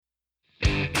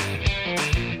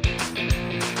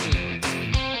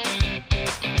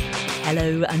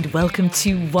Hello and welcome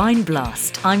to Wine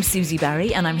Blast. I'm Susie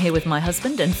Barry and I'm here with my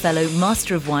husband and fellow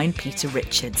Master of Wine, Peter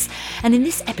Richards. And in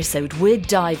this episode, we're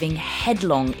diving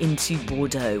headlong into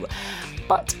Bordeaux,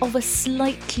 but of a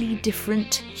slightly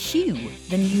different hue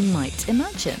than you might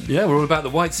imagine. Yeah, we're all about the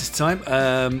whites this time.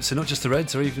 So not just the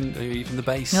reds or even the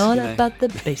base. All about the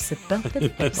base, about the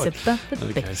base, about the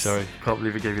base. Okay, sorry. Can't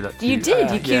believe I gave you that cue. You did.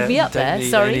 You cued me up there.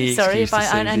 Sorry if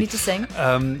I need to sing.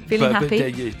 Feeling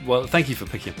happy? Well, thank you for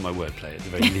picking up my wordplay at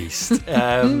the very least.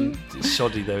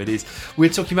 Shoddy though it is. We're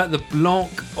talking about the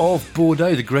Blanc of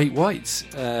Bordeaux, the great whites.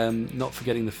 Not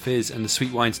forgetting the fizz and the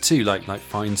sweet wines too, like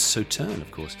fine Sauternes, of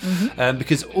course.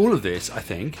 Because all of this, I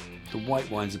think, the white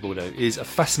wines of Bordeaux, is a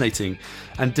fascinating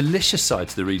and delicious side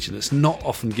to the region that's not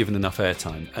often given enough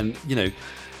airtime. And, you know,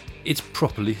 it's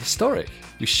properly historic.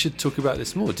 We should talk about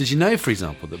this more. Did you know, for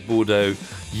example, that Bordeaux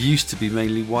used to be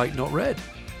mainly white, not red?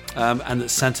 And that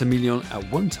Saint-Emilion at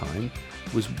one time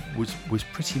was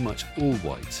pretty much all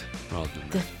white rather than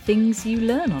red. The things you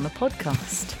learn on a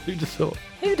podcast. Who'd have thought?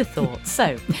 Who'd have thought?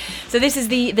 So this is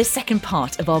the second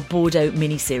part of our Bordeaux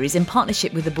mini-series in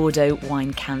partnership with the Bordeaux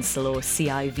Wine Council, or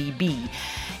CIVB.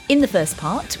 In the first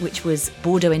part, which was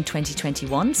Bordeaux in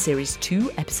 2021, Series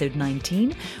 2, Episode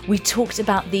 19, we talked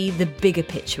about the bigger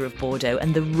picture of Bordeaux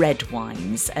and the red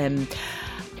wines.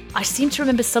 I seem to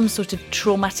remember some sort of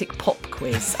traumatic pop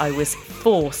quiz I was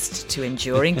forced to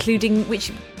endure, including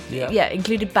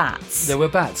included bats. There were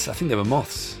bats. I think there were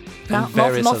moths.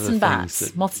 Moths and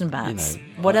bats.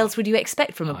 What else would you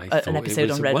expect from an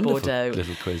episode on Red Bordeaux?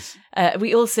 Little quiz.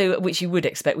 We also, which you would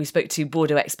expect, we spoke to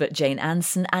Bordeaux expert Jane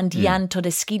Anson and Jan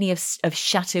Todeschini of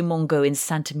Chateau Mongeau in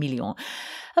Saint-Emilion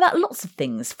about lots of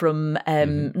things, from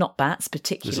not bats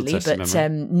particularly, but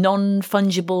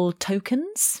non-fungible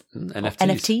tokens,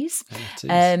 NFTs.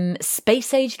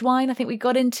 Space-aged wine, I think we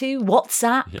got into,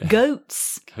 WhatsApp,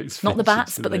 goats, not the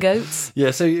bats, but the goats.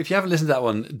 Yeah, so if you haven't listened to that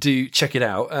one, do check it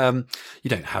out. You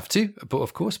don't have to, but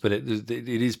of course, but it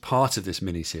is part of this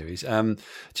mini-series.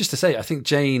 Just to say, I think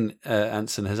Jane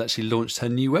Anson has actually launched her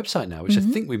new website now, which I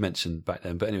think we mentioned back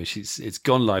then, but anyway, it's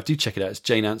gone live. Do check it out. It's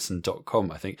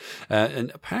janeanson.com, I think.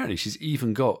 And apparently she's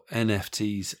even got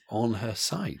NFTs on her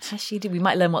site. Has she? We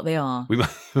might learn what they are. We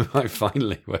might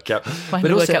finally work out.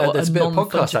 But also there's a bit of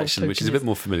podcast action, which is a bit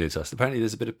more familiar to us. Apparently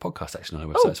there's a bit of podcast action on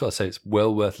her website as well, so it's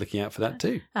well worth looking out for that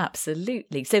too.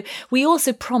 Absolutely. So we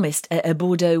also promised a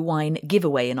Bordeaux wine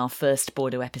giveaway in our first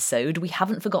Bordeaux episode. We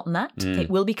haven't forgotten that.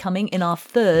 It will be coming in our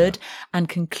third and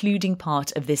concluding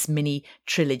part of this mini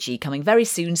trilogy, coming very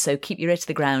soon, so keep your ear to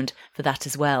the ground for that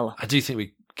as well. I do think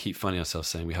we keep finding ourselves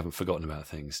saying we haven't forgotten about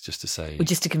things, just to say... Or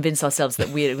just to convince ourselves that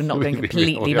we're not going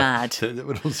completely mad. That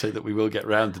would also that we will get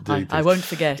round to doing things. I won't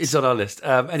forget. It's on our list.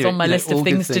 Anyway, it's on my list of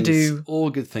things to do. All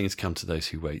good things come to those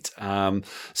who wait.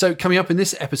 So coming up in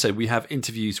this episode, we have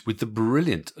interviews with the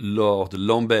brilliant Lord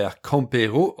Lambert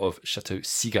Camperot of Chateau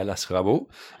Cigalas-Rabault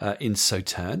in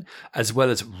Sauternes, as well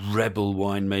as rebel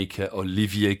winemaker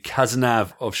Olivier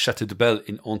Cazenave of Chateau de Belle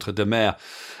in Entre-deux-Mers.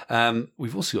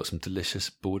 We've also got some delicious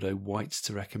Bordeaux whites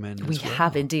to recommend. We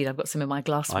have indeed. I've got some in my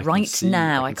glass right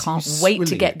now. I can't wait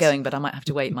to get going, but I might have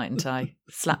to wait, mightn't I?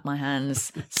 Slap my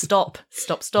hands. Stop.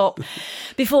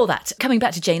 Before that, coming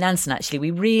back to Jane Anson, actually,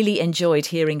 we really enjoyed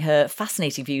hearing her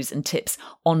fascinating views and tips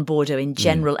on Bordeaux in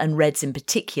general and reds in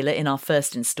particular in our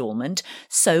first instalment.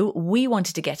 So we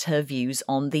wanted to get her views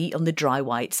on the dry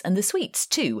whites and the sweets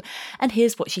too. And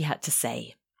here's what she had to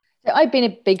say. So I've been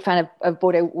a big fan of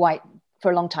Bordeaux white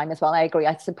for a long time as well. I agree.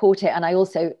 I support it. And I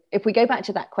also, if we go back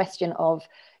to that question of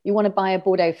you want to buy a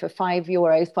Bordeaux for €5,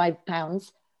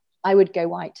 £5, I would go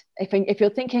white. If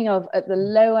you're thinking of at the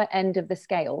lower end of the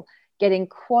scale, getting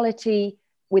quality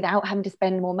without having to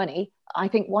spend more money, I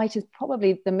think white is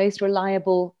probably the most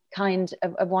reliable kind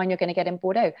of wine you're going to get in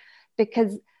Bordeaux,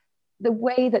 because the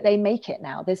way that they make it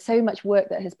now, there's so much work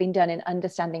that has been done in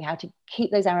understanding how to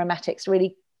keep those aromatics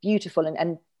really beautiful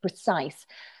and precise.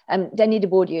 Denis de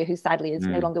Bourdieu, who sadly is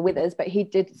no longer with us, but he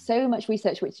did so much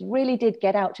research which really did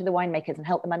get out to the winemakers and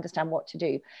help them understand what to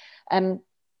do. And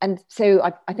so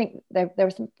I think there are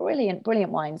some brilliant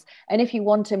wines. And if you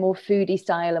want a more foodie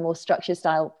style, a more structured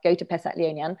style, go to Pessac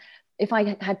Léognan. If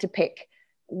I had to pick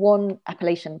one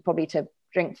appellation probably to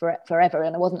drink forever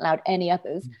and I wasn't allowed any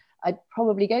others, I'd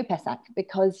probably go Pessac,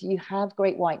 because you have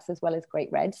great whites as well as great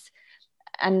reds.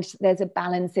 And there's a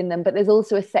balance in them, but there's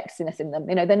also a sexiness in them.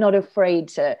 You know, they're not afraid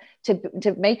to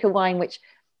make a wine which,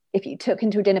 if you took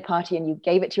into a dinner party and you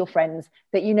gave it to your friends,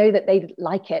 that you know that they'd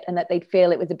like it and that they'd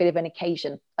feel it was a bit of an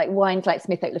occasion. Like wines like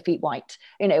Smith Haute Lafite White,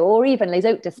 you know, or even Les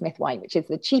Hôtes de Smith wine, which is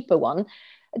the cheaper one.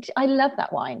 I love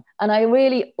that wine. And I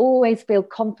really always feel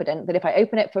confident that if I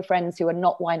open it for friends who are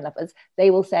not wine lovers, they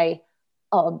will say,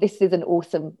 oh, this is an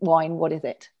awesome wine. What is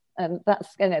it? And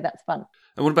that's fun.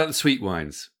 And what about the sweet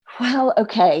wines? Well,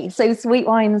 okay. So sweet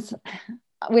wines,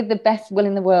 with the best will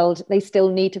in the world, they still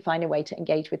need to find a way to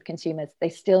engage with consumers. They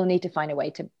still need to find a way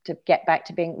to get back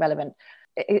to being relevant.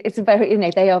 It's a very,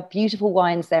 they are beautiful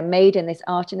wines. They're made in this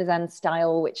artisan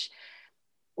style, which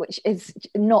is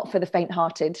not for the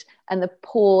faint-hearted. And the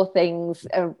poor things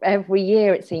every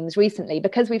year, it seems, recently,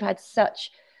 because we've had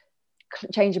such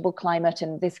changeable climate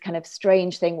and this kind of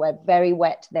strange thing where very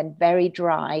wet, then very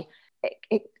dry.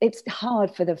 It's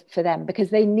hard for them because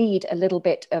they need a little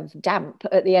bit of damp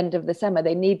at the end of the summer.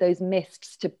 They need those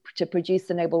mists to produce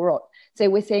the noble rot. So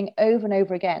we're seeing over and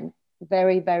over again,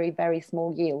 very, very, very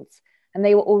small yields. And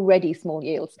they were already small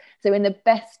yields. So in the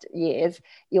best years,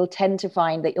 you'll tend to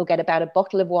find that you'll get about a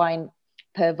bottle of wine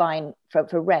per vine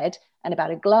for red and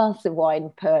about a glass of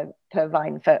wine per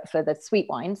vine for the sweet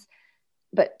wines.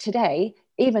 But today,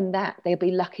 even that, they'll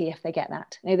be lucky if they get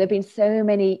that. There have been so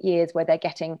many years where they're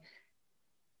getting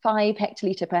 5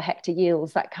 hectolitre per hectare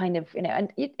yields, that kind of,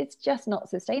 and it's just not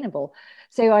sustainable.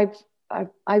 So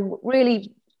I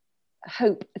really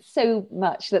hope so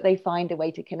much that they find a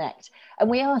way to connect. And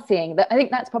we are seeing that. I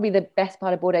think that's probably the best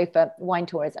part of Bordeaux for wine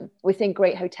tourism. We're seeing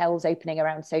great hotels opening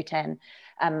around Sauternes,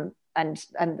 and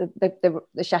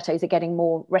the chateaus are getting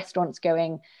more restaurants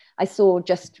going. I saw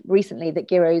just recently that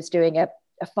Giro's doing a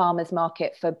farmer's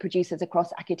market for producers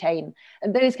across Aquitaine,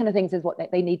 and those kind of things is what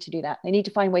they need to do. That they need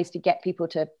to find ways to get people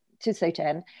to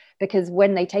Sauternes, because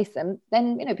when they taste them,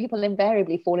 then people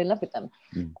invariably fall in love with them.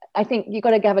 I think you've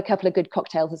got to have a couple of good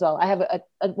cocktails as well. I have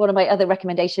one of my other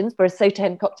recommendations for a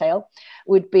Sauternes cocktail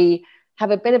would be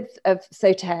have a bit of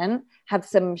Sauternes, have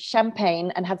some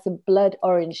champagne, and have some blood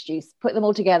orange juice. Put them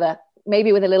all together,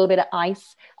 maybe with a little bit of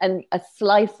ice and a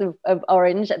slice of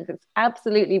orange, and it's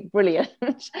absolutely brilliant.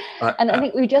 And I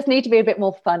think we just need to be a bit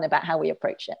more fun about how we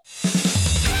approach it.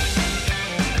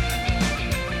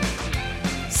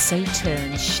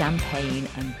 Sauternes, champagne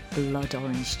and blood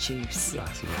orange juice.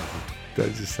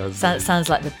 That just sounds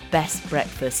like the best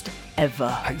breakfast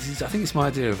ever. I think it's my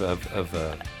idea of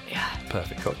a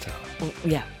perfect cocktail. Well,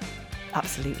 yeah,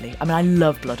 absolutely. I mean, I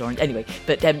love blood orange anyway,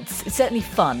 but it's certainly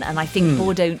fun. And I think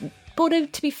Bordeaux,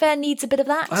 to be fair, needs a bit of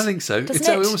that. I think so. It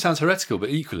almost sounds heretical, but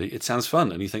equally it sounds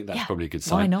fun, and you think that's probably a good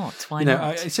sign. Why not? Why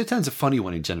not? Sauternes a funny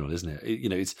one in general, isn't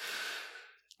it?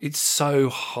 It's so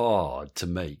hard to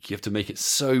make. You have to make it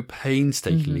so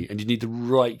painstakingly, and you need the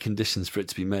right conditions for it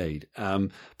to be made.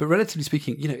 But relatively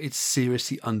speaking, it's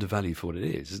seriously undervalued for what it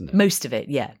is, isn't it? Most of it,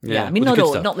 yeah. I mean,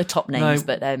 not the top names,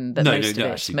 but most of it.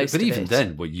 Actually, but even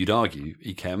then, what you'd argue,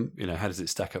 Yquem, how does it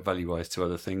stack up value-wise to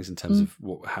other things in terms of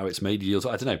how it's made, yields?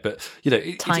 I don't know, but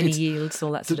tiny yields,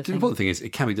 all that sort of thing. The important thing is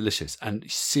it can be delicious and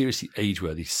seriously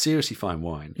age-worthy, seriously fine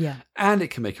wine. Yeah, and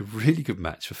it can make a really good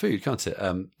match for food, can't it?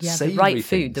 The right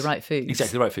food. The right food.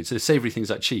 Exactly, the right food. So savoury things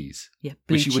like cheese,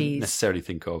 which you wouldn't necessarily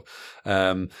think of.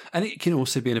 And it can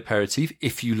also be an aperitif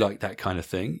if you like that kind of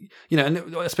thing.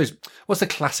 And I suppose, what's the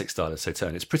classic style of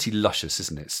Sauternes? It's pretty luscious,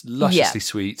 isn't it? It's lusciously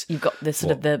sweet. You've got the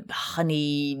sort of the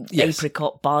honey,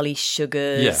 apricot, barley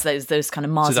sugars, those kind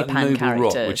of marzipan so that noble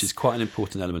characters. Rot, which is quite an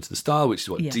important element of the style, which is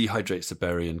what dehydrates the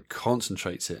berry and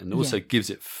concentrates it, and also gives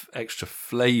it extra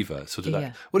flavour. Sort of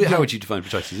that. How would you define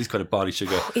aperitifs? This kind of barley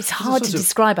sugar. It's hard to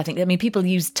describe, I think. I mean, people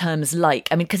use terms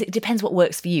because it depends what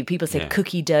works for you. People say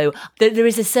cookie dough. There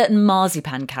is a certain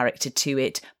marzipan character to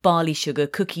it, barley sugar,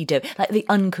 cookie dough, like the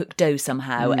uncooked dough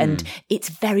somehow, and it's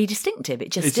very distinctive. It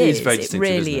just is. Very distinctive, it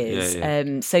really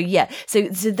is. So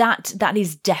that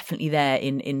is definitely there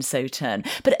in Sauternes.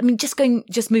 But I mean, just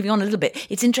moving on a little bit,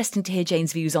 it's interesting to hear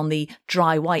Jane's views on the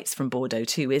dry whites from Bordeaux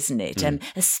too, isn't it?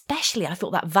 Especially, I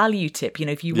thought that value tip.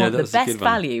 If you want the best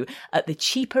value at the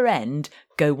cheaper end,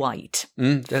 go white.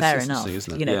 Fair enough.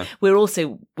 Isn't it?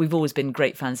 We've always been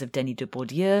great fans of Denis de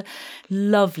Bourdieu.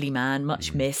 Lovely man,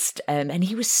 much missed. And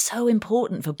he was so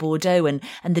important for Bordeaux and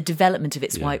the development of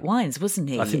its white wines, wasn't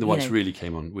he? I think the whites really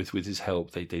came on with his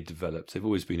help. They developed. They've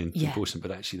always been important,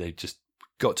 but actually they just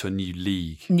got to a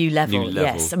new level.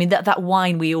 Yes. I mean that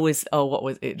wine we always what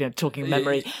was it, talking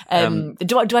memory,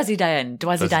 Doisy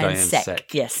Dayen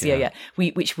Sec. Yes,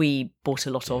 which we bought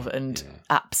a lot of and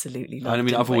absolutely loved. I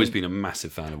mean, I've always been a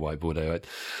massive fan of white Bordeaux.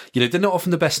 They're not often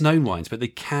the best known wines, but they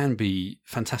can be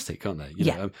fantastic, can't they?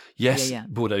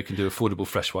 Bordeaux can do affordable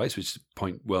fresh whites, which is a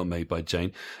point well made by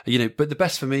Jane. But the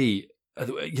best for me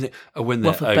when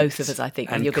they're for oaked both of us, I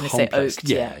think, when you're going to say oaked.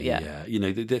 Yeah.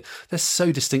 They're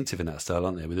so distinctive in that style,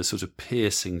 aren't they? With a sort of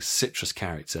piercing citrus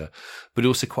character, but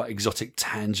also quite exotic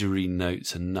tangerine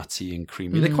notes and nutty and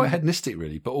creamy. They're quite hedonistic,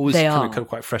 really, but always kind of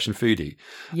quite fresh and foodie.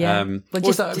 Yeah. What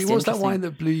was that wine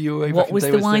that blew you away? What was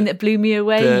the wine that blew me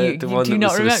away? The you one do that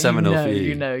not was remember? seminal for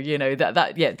you.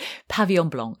 Pavillon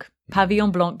Blanc.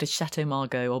 Pavillon Blanc de Chateau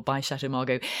Margaux, or by Chateau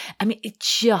Margaux. I mean,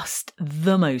 it's just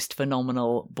the most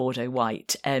phenomenal Bordeaux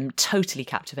white. Totally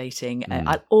captivating.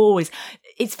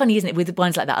 It's funny, isn't it, with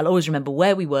wines like that, I'll always remember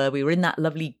where we were. We were in that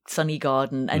lovely sunny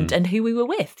garden and who we were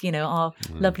with, our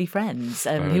lovely friends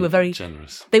who were very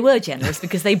generous. They were generous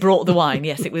because they brought the wine.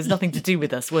 Yes, it was nothing to do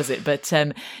with us, was it? But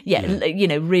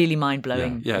really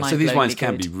mind-blowing. Yeah. So these wines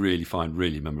can be really fine,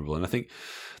 really memorable. And I think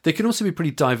they can also be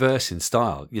pretty diverse in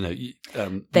style.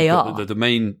 They are.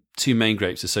 The two main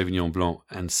grapes are Sauvignon Blanc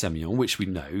and Semillon, which we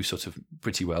know sort of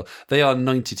pretty well. They are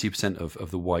 92% of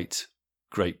the white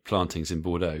grape plantings in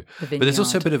Bordeaux. But there's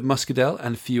also a bit of Muscadel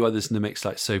and a few others in the mix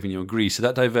like Sauvignon Gris. So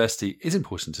that diversity is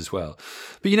important as well.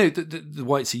 But the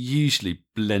whites are usually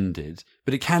blended,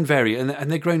 but it can vary, and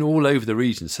they're grown all over the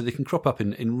region, so they can crop up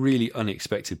in really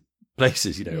unexpected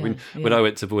places. When I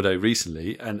went to Bordeaux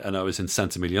recently and I was in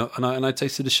Saint-Emilion and I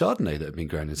tasted a Chardonnay that had been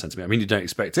grown in Saint-Emilion. I mean, you don't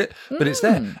expect it, but it's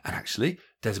there. And actually,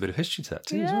 there's a bit of history to that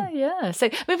too. Yeah. So,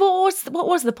 what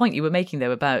was the point you were making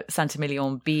though about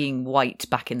Saint-Emilion being white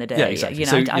back in the day? Yeah, exactly.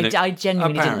 I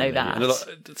genuinely didn't know that.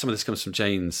 And some of this comes from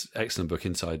Jane's excellent book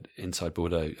Inside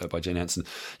Bordeaux by Jane Anson.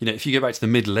 If you go back to the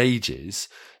Middle Ages,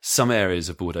 some areas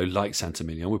of Bordeaux, like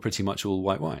Saint-Emilion, were pretty much all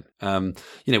white wine.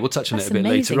 We'll touch on it a bit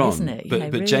later on. Isn't it?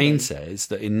 But really. Jane says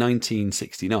that in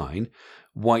 1969,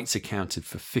 whites accounted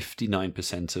for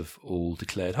 59% of all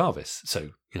declared harvests. So,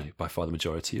 by far the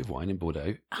majority of wine in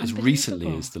Bordeaux, as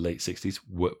recently as the late 60s,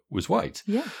 was white.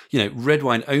 Yeah. Red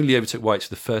wine only overtook whites for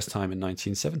the first time in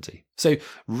 1970. So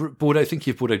Bordeaux,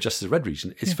 thinking of Bordeaux just as a red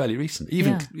region, is fairly recent.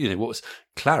 Even, what was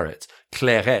Claret,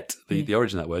 the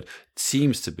origin of that word,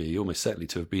 seems to be almost certainly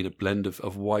to have been a blend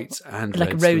of whites and like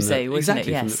reds. Like rosé, wasn't it?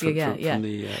 Yes,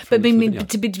 but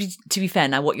to be fair,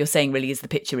 now what you're saying really is the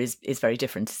picture is very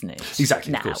different, isn't it?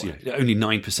 Exactly, now. Of course. Only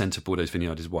 9% of Bordeaux's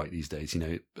vineyard is white these days,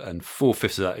 and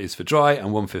 4/5 of that is for dry and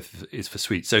 1/5 is for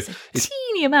sweet. So it's a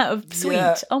teeny amount of sweet.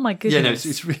 Yeah, oh my goodness.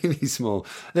 It's really small.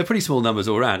 They're pretty small numbers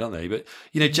all around, aren't they? But,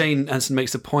 Jane Anson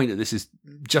makes the point that this is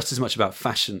just as much about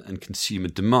fashion and consumer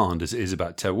demand as it is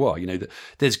about terroir. That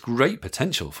there's great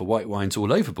potential for white wines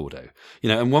all over Bordeaux.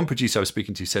 And one producer I was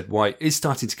speaking to said white is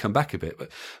starting to come back a bit,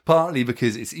 but partly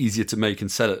because it's easier to make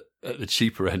and sell it at the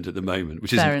cheaper end at the moment,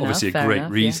 which isn't obviously a great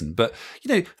reason. But,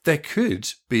 there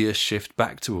could be a shift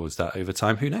back towards that over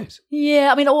time. Who knows?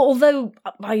 Yeah, I mean, although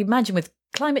I imagine with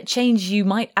climate change, you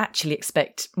might actually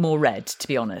expect more red, to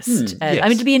be honest. Yes. I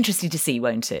mean, it'll be interesting to see,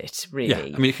 won't it, really?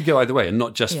 Yeah, I mean, it could go either way, and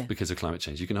not just because of climate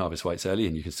change. You can harvest whites early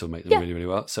and you can still make them really, really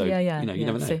well. So, you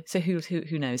never know. So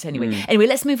who knows? Anyway,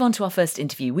 let's move on to our first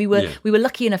interview. We were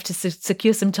lucky enough to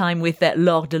secure some time with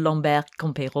Laure de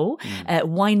Lambert-Compeyraud,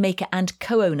 winemaker and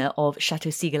co-owner of Chateau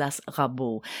Cigalas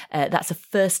Rabault. That's a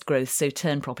first growth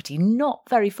Sauternes property, not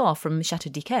very far from Chateau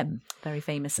d'Yquem, very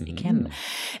famous Yquem.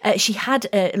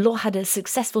 Laure had a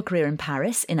successful career in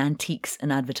Paris in antiques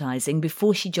and advertising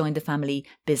before she joined the family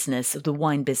business, the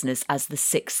wine business, as the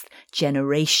 6th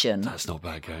generation. That's not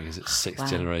bad going, is it? 6th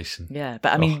generation. Yeah,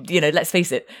 but I mean, let's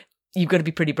face it, you've got to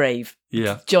be pretty brave.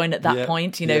 Yeah. Join at that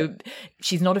point.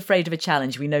 She's not afraid of a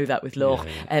challenge. We know that with Laure.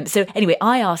 So anyway,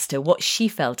 I asked her what she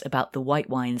felt about the white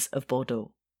wines of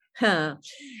Bordeaux. I'm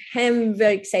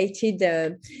very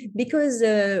excited because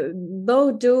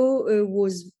Bordeaux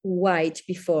was white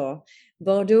before.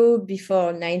 Bordeaux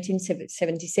before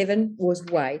 1977 was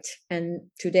white, and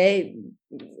today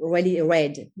really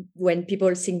red. When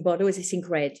people think Bordeaux, they think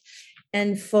red.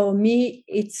 And for me,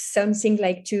 it's something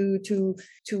like to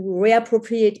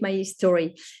reappropriate my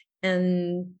history.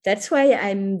 And that's why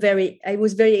I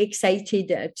was very excited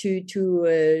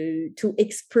to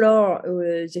explore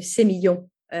the Semillon,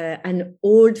 an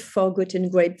old forgotten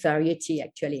grape variety,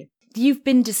 actually. You've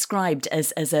been described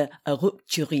as a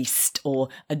rupturiste or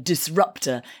a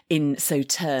disruptor in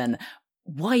Sauternes.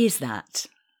 Why is that?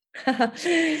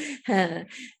 I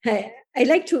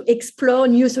like to explore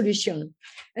new solutions.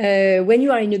 When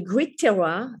you are in a great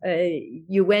terroir,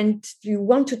 you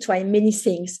want to try many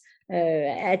things.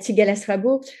 At Cigalas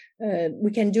Rabault,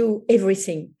 we can do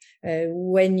everything.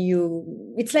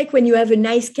 It's like when you have a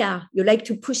nice car, you like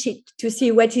to push it to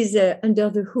see what is under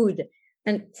the hood.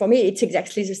 And for me, it's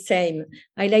exactly the same.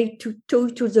 I like to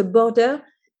talk to the border,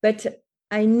 but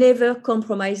I never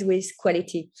compromise with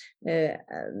quality.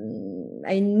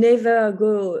 I never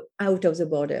go out of the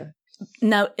border.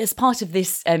 Now, as part of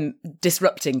this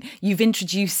disrupting, you've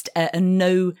introduced a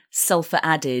no sulfur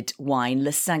added wine,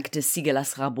 Le Cinq de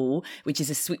Ciguelas Rabault, which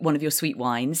is one of your sweet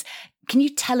wines. Can you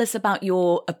tell us about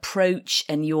your approach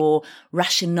and your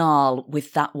rationale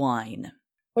with that wine?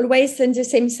 Always in the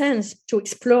same sense, to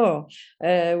explore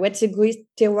what the great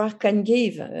terroir can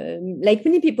give. Like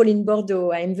many people in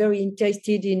Bordeaux, I'm very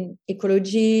interested in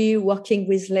ecology, working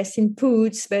with less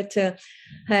inputs, but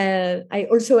I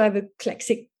also have a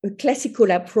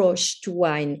classical approach to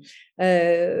wine.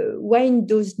 Wine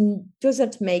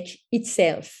doesn't make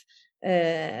itself.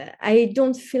 I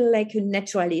don't feel like a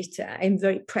naturalist. I'm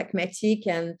very pragmatic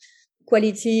and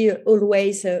quality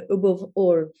always above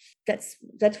all.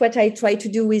 That's what I try to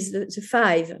do with the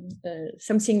five,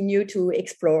 something new to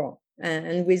explore,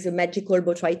 and with the magical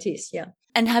botrytis, yeah.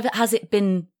 And has it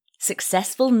been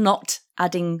successful not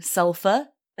adding sulfur?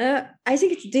 I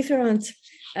think it's different.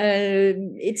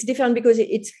 It's different because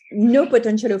it's no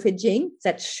potential of aging,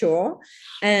 that's sure.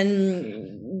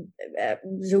 And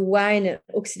the wine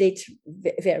oxidates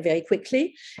very, very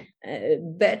quickly.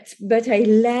 But I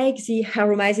like the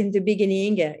aromas in the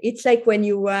beginning. It's like when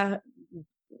you are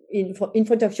in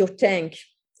front of your tank.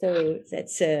 So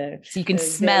that's so you can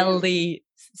smell the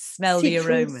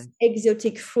aroma,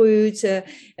 exotic fruits,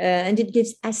 and it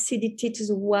gives acidity to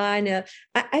the wine.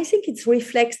 I think it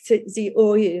reflects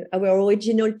our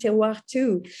original terroir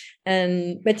too,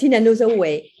 but in another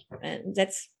way. And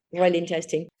that's really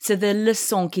interesting. So the Le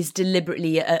Cinq is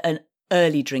deliberately an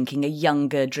early drinking, a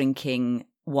younger drinking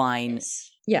wine.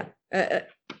 Yes. Yeah.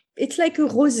 It's like a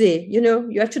rosé,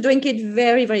 you have to drink it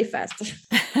very, very fast.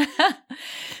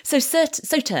 So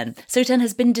Sauternes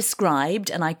has been described,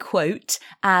 and I quote,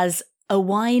 as a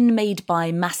wine made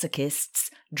by masochists,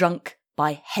 drunk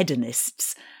by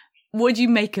hedonists. What do you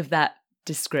make of that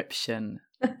description?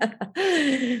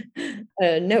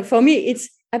 No, for me, it's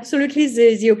absolutely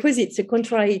the opposite, the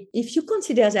contrary. If you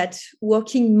consider that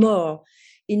working more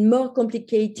in more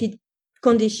complicated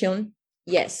conditions,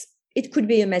 yes, it could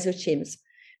be a masochism.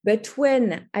 But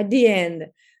when at the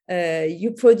end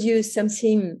you produce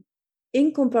something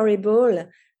incomparable,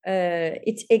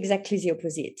 it's exactly the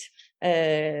opposite.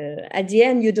 At the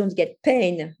end, you don't get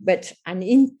pain, but an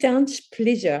intense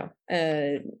pleasure.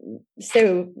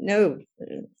 So no,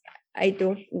 I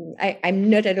don't. I'm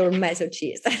not at all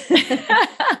masochist,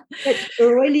 but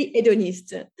really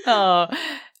hedonist. Oh,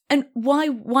 and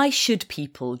why should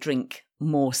people drink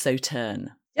more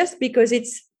Sauternes? Just because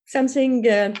it's something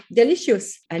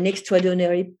delicious, an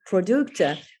extraordinary product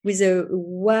with a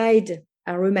wide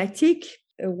aromatic,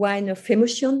 a wine of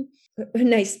emotion, a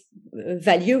nice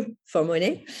value for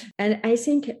money. And I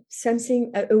think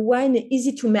a wine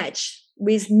easy to match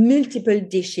with multiple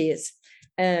dishes.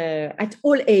 At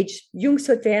all age, young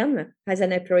Sauternes has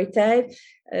an aperitif,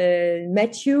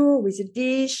 mature with a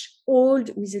dish, old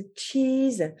with a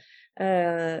cheese.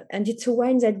 And it's a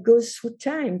wine that goes through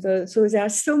time. So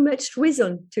there's so much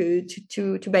reason to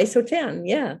buy Sauternes,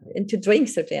 yeah, and to drink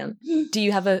Sauternes. Do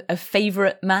you have a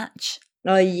favorite match?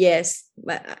 Oh, yes.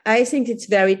 I think it's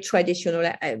very traditional.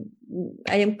 I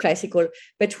am classical,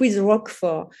 but with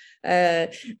Roquefort.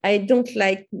 I don't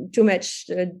like too much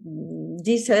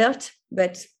dessert,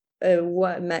 but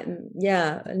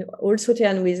also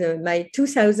turn with my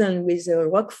 2000 with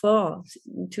Roquefort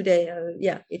today.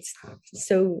 It's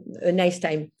so a nice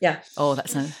time. Yeah. Oh,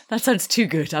 that sounds too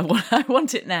good. I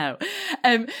want it now.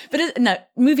 No,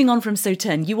 moving on from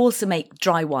Sauternes, you also make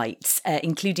dry whites,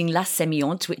 including La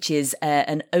Sémillante, which is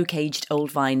an oak-aged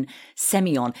old vine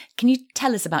Sémillon. Can you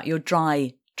tell us about your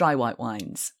dry white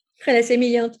wines? La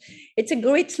Sémillante. It's a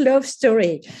great love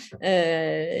story.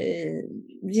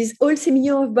 These old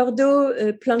Sémillons of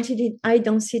Bordeaux, planted in high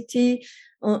density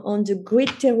on the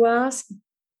great terroirs,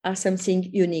 are something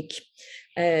unique.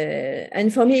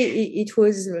 And for me, it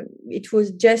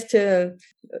was just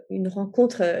une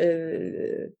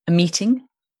rencontre. A meeting?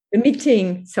 A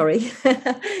meeting, sorry.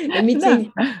 A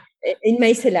meeting in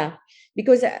my cellar.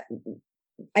 Because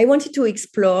I wanted to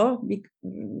explore.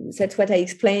 That's what I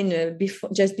explained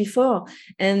just before,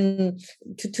 and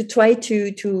to try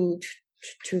to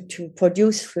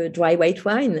produce dry white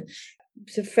wine.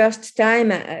 The first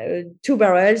time, 2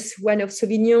 barrels, one of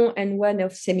Sauvignon and one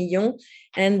of Sémillon,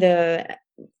 and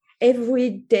every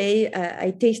day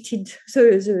I tasted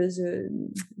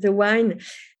the wine,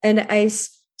 and I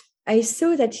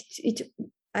saw that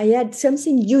I had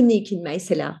something unique in my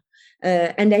cellar,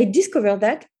 and I discovered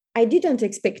that. I didn't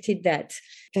expect that.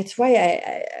 That's why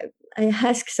I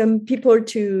asked some people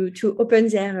to open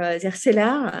their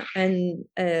cellar, and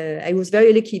I was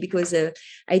very lucky because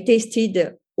I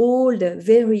tasted old,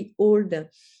 very old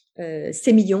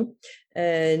Sémillon,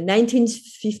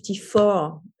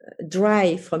 1954,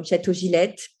 dry from Chateau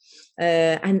Gillette,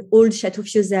 an old Chateau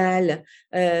Fiozal,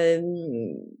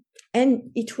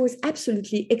 and it was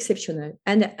absolutely exceptional.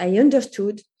 And I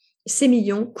understood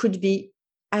Sémillon could be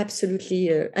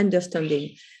absolutely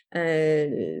understanding.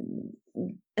 And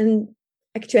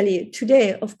actually,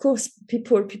 today, of course,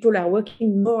 people are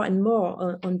working more and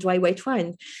more on dry white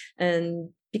wine, and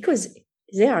because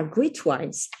they are great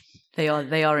wines. They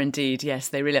are indeed. Yes,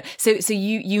 they really are. So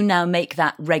you now make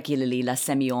that regularly, La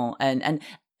Sémillon and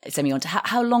Sémillon.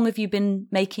 How long have you been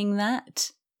making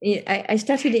that? I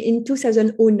started in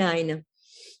 2009,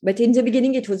 but in the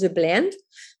beginning it was a blend,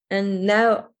 and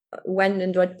now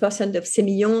 100% of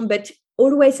Sémillon, but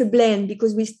always a blend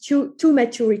because with two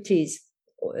maturities,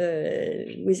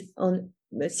 with on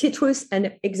citrus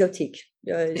and exotic.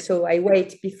 So I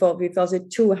wait before the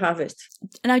two harvests.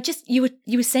 And you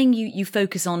were saying you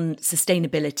focus on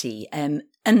sustainability, and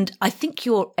I think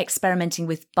you're experimenting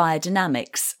with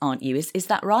biodynamics, aren't you? Is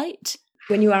that right?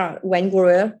 When you are a wine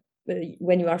grower,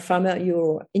 when you are a farmer,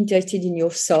 you're interested in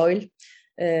your soil,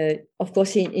 of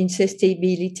course, in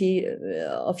sustainability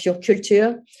of your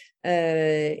culture,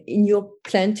 in your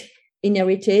plant, in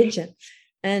heritage,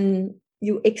 and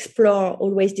you explore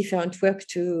always different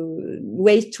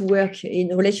ways to work in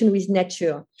relation with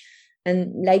nature.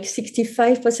 And like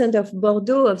 65% of the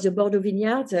Bordeaux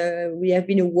vineyards, we have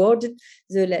been awarded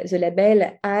the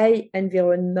label High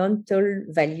Environmental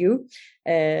Value,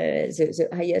 the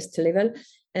highest level.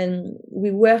 And we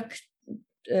work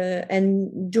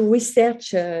and do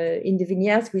research in the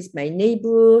vineyards with my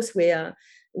neighbors. We are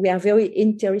very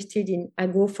interested in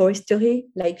agroforestry,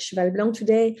 like Cheval Blanc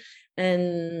today.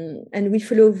 And we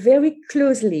follow very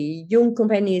closely young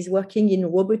companies working in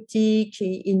robotics,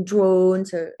 in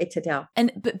drones, etc.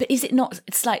 But is it not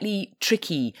slightly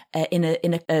tricky in a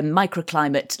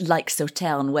microclimate like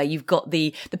Sauternes, where you've got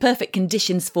the perfect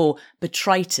conditions for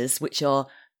botrytis, which are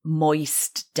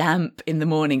moist, damp in the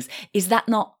mornings? Is that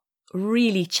not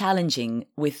really challenging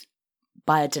with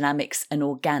biodynamics and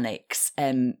organics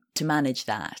to manage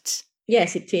that?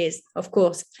 Yes, it is, of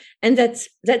course. And that's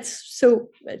so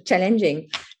challenging.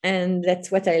 And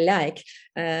that's what I like.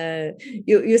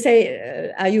 You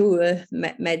say, are you a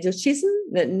masochist?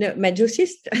 No,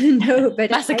 masochist? No, but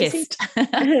masochist.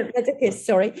 Masochist,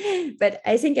 sorry. But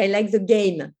I think I like the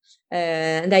game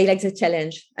and I like the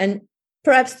challenge. And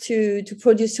perhaps to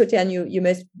produce Sauternes, you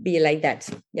must be like that.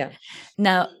 Yeah.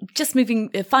 Now, just moving,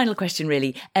 final question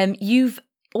really. You've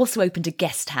also opened a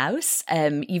guest house.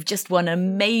 You've just won a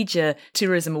major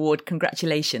tourism award.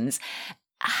 Congratulations.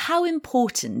 How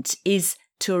important is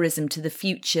tourism to the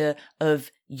future of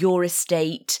your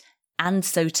estate and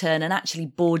Sauternes and actually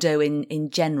Bordeaux in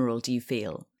general, do you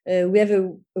feel? We have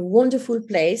a wonderful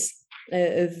place,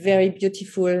 a very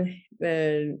beautiful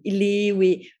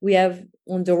Illy. We have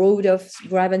on the road of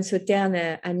Grave and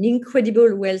Sauternes an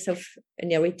incredible wealth of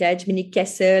an heritage, mini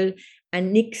castle,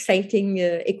 an exciting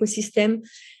ecosystem.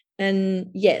 And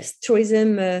yes,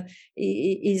 tourism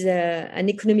is an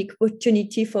economic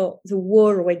opportunity for the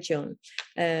whole region.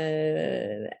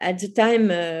 At the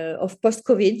time of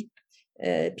post-COVID,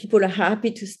 people are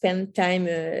happy to spend time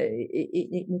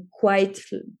in quite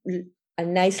a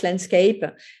nice landscape.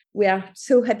 We are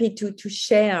so happy to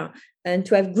share and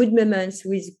to have good moments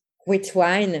with great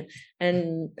wine.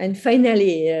 And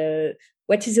finally,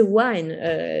 what is a wine?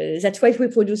 That's why we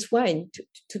produce wine,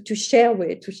 to share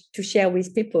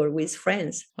with people, with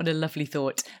friends. What a lovely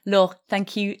thought. Laure,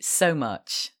 thank you so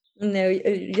much. No,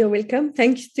 you're welcome.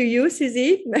 Thanks to you,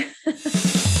 Susie.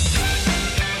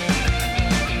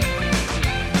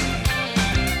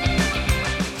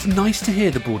 It's nice to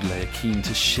hear the Bordelais are keen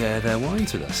to share their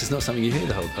wines with us. It's not something you hear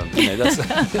the whole time. You know, I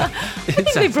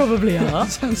think they probably are.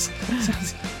 It sounds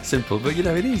simple, but you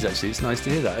know, it is actually. It's nice to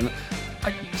hear that. And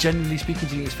generally speaking,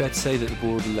 do you think it's fair to say that the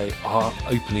Bordelais are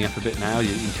opening up a bit now?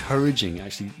 You're encouraging,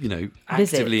 actually, you know,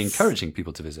 actively encouraging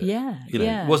people to visit. Yeah, you know,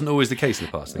 yeah. It wasn't always the case in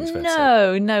the past. I think it's fair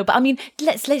to say. No. But I mean,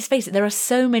 let's face it. There are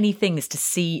so many things to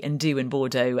see and do in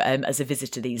Bordeaux as a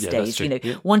visitor these days. That's true.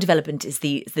 You know, one development is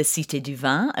the Cité du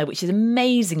Vin, which is an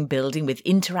amazing building with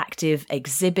interactive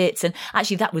exhibits. And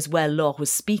actually, that was where Laure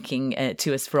was speaking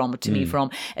to me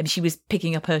from. She was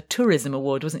picking up her tourism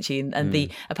award, wasn't she? And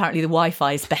apparently the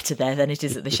Wi-Fi is better there than it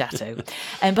is at the Chateau.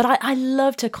 But I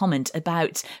loved her comment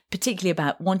particularly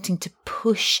about wanting to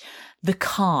push the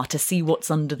car to see what's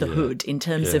under the hood in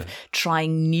terms of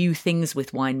trying new things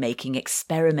with winemaking,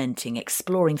 experimenting,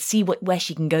 exploring, see where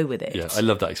she can go with it. Yeah, I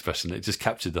love that expression. It just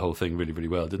captured the whole thing really, really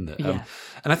well, didn't it? Yeah.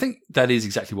 And I think that is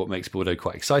exactly what makes Bordeaux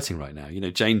quite exciting right now.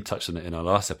 Jane touched on it in our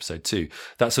last episode too.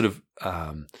 That sort of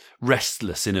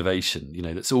restless innovation,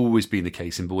 that's always been the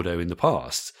case in Bordeaux in the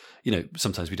past.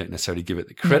 Sometimes we don't necessarily give it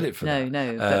the credit for that.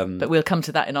 No. But we'll come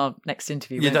to that in our next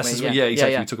interview. Exactly.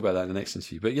 We'll talk about that in the next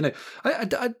interview. But I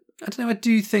don't know. I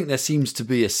do think there seems to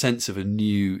be a sense of a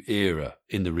new era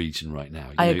in the region right now.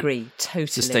 I agree. Totally.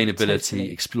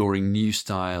 Sustainability, exploring new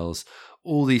styles,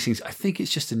 all these things. I think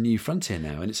it's just a new frontier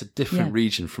now, and it's a different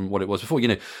region from what it was before.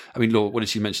 Laura, what did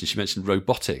she mention? She mentioned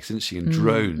robotics, didn't she, and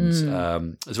drones,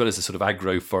 as well as the sort of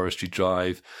agroforestry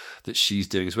drive that she's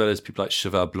doing, as well as people like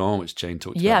Cheval Blanc, which Jane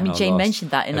talked about. Yeah, Jane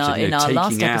mentioned that in our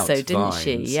last episode, didn't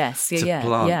she? Yes, to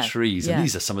plant trees, and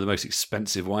these are some of the most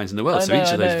expensive wines in the world. So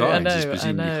each of those vines is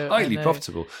presumably highly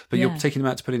profitable, but you're taking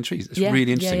them out to put in trees. It's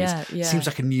really interesting. It seems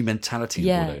like a new mentality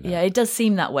in Bordeaux now. Yeah, it does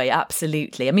seem that way.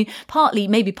 Absolutely. I mean,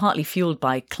 partly fueled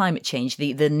by climate change,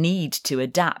 the need to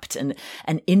adapt and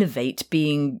innovate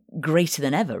being greater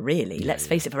than ever, really. Let's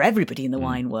face it, for everybody in the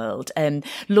wine world.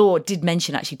 Laura did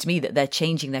mention actually to me that they're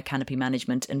changing their canopy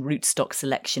management and rootstock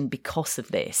selection because of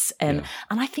this. And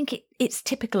I think it's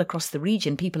typical across the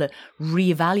region. People are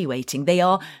reevaluating. They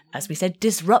are, as we said,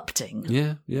 disrupting.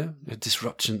 Yeah. A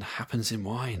disruption happens in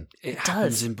wine. It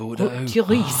happens in Bordeaux.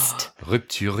 Rupturiste.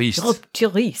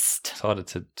 It's harder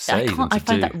to say I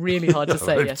find that really hard to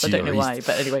say. Yes, I don't know why.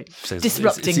 But anyway,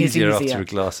 disrupting it's is easier. After a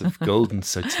glass of golden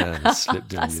Sauterne slipped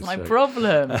down That's your my throat.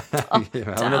 problem.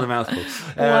 Another mouthful.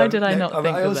 Why did I not think of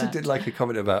that? I also did like a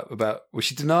comment about well,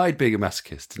 she denied being a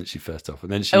masochist, didn't she, first off?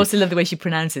 And then I also love the way she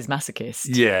pronounces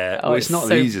masochist. Yeah, well, it's not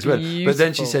so easy as well. But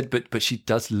then she beautiful. said, but she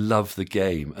does love the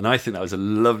game. And I think that was a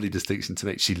lovely distinction to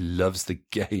make. She loves the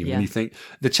game. Yeah. And you think,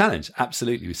 the challenge,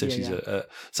 absolutely. We said she's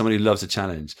someone who loves a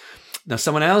challenge. Now,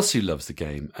 someone else who loves the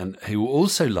game and who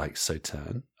also likes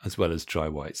Sauterne, as well as dry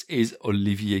whites, is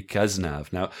Olivier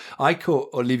Cazenave. Now, I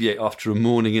caught Olivier after a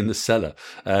morning in the cellar,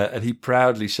 and he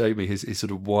proudly showed me his sort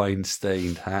of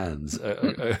wine-stained hands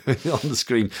on the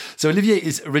screen. So Olivier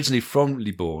is originally from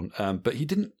Libourne, but he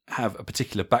didn't have a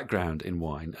particular background in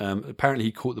wine. Apparently,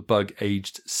 he caught the bug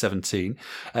aged 17.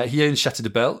 He owns Chateau de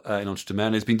Belle in Entre-deux-Mers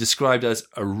and has been described as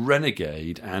a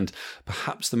renegade and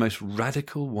perhaps the most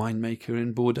radical winemaker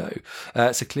in Bordeaux.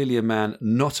 So clearly a man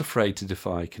not afraid to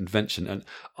defy convention. And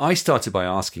I started by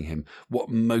asking him what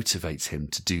motivates him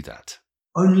to do that.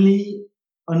 Only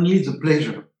the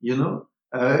pleasure,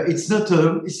 It's not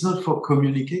for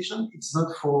communication. It's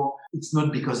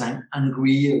not because I'm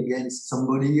angry against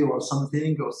somebody or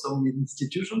something or some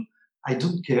institution. I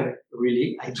don't care,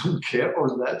 really. I don't care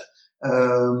all that.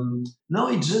 No,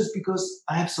 it's just because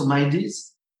I have some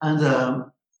ideas and I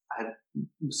have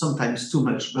sometimes too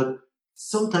much, but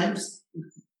sometimes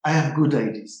I have good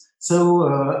ideas. So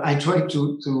I try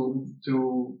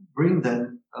to bring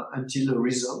them until a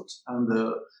result, and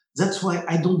that's why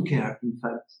I don't care. In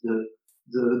fact, the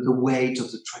weight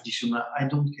of the tradition, I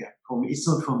don't care. For me, it's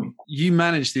not for me. You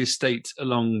manage the estate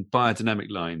along biodynamic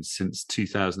lines since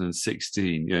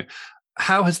 2016.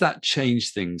 How has that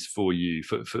changed things for you,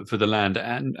 for the land,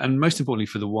 and most importantly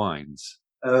for the wines?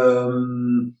 That's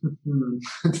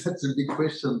a big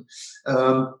question.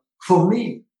 For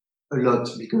me, a lot,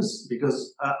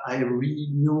 because I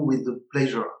renew with the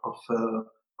pleasure of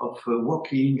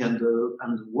walking and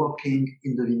working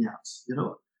in the vineyards,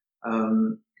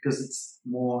 because it's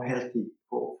more healthy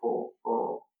for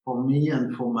me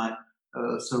and for my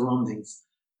surroundings.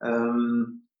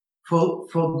 For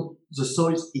the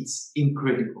soils, it's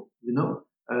incredible.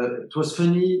 It was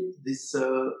funny this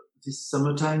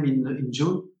summertime in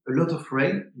June, a lot of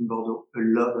rain in Bordeaux, a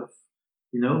lot of.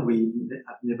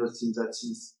 I've never seen that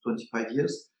since 25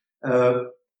 years.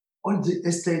 All the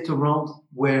estate around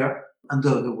were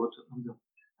under the water,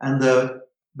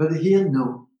 but here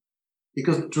no,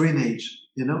 because drainage.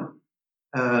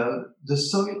 The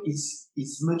soil is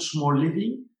much more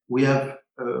living. We have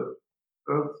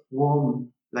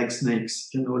earthworm like snakes,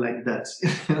 like that.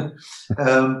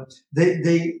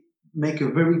 They make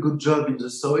a very good job in the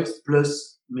soils,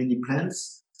 plus many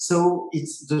plants. So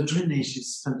the drainage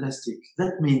is fantastic.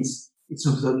 That means it's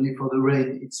not only for the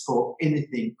rain, it's for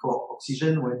anything, for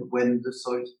oxygen when the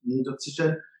soil needs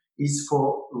oxygen, it's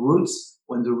for roots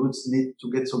when the roots need to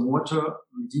get some water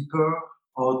deeper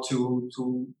or to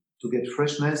get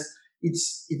freshness.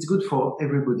 It's good for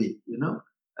everybody,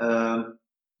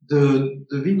 The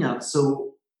vineyard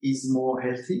is more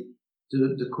healthy.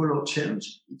 The color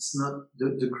change. It's not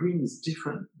the green is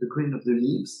different. The green of the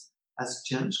leaves has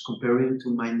changed comparing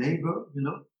to my neighbor,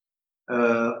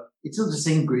 it's not the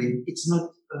same green. It's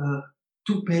not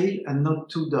too pale and not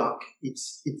too dark.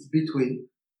 It's between.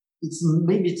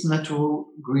 Maybe it's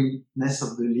natural greenness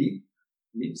of the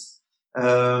leaves.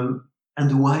 And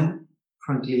the wine,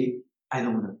 frankly, I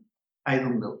don't know. I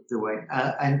don't know the wine.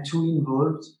 I'm too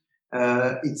involved.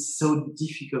 It's so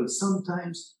difficult.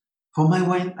 Sometimes for my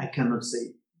wine, I cannot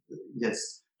say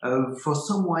yes. For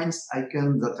some wines,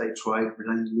 that I try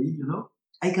blindly,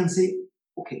 I can say,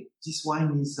 okay, this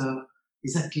wine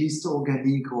is at least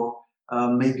organic or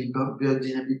maybe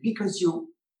biodynamic, because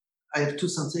I have two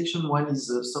sensations. One is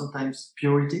sometimes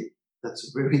purity. That's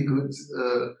a very good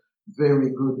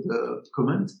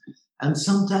comment. And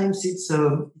sometimes it's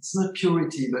not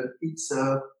purity, but it's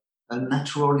a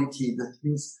naturality. That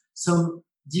means some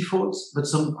defaults, but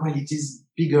some qualities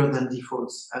bigger than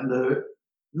defaults. And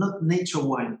not nature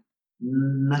wine.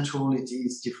 Naturality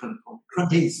is different.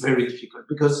 Frankly, it's very difficult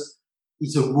because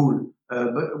it's a rule.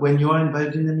 But when you are in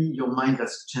biodynamic, your mind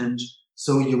has changed,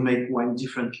 so you make wine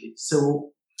differently.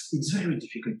 So it's very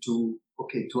difficult to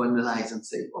analyze and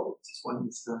say, oh, this one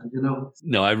is,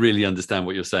 No, I really understand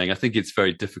what you're saying. I think it's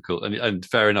very difficult and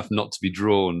fair enough not to be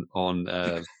drawn on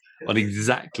on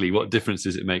exactly what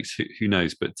differences it makes. Who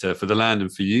knows? But for the land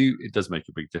and for you, it does make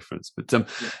a big difference. But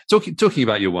talking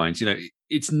about your wines,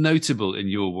 it's notable in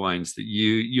your wines that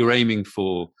you're aiming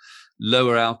for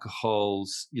lower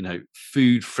alcohols,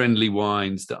 food-friendly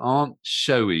wines that aren't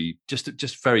showy,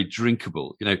 just very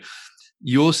drinkable.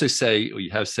 You also say, or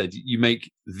you have said, you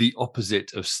make the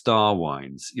opposite of star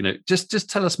wines. Just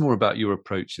tell us more about your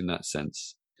approach in that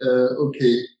sense.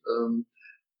 Okay.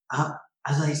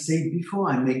 As I said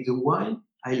before, I make the wine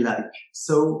I like.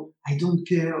 So I don't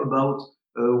care about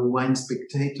wine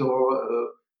spectator,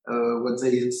 what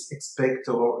they expect,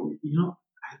 or,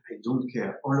 I don't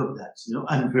care. All of that,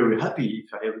 I'm very happy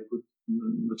if I have a good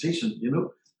notation,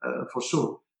 for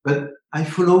sure. But I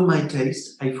follow my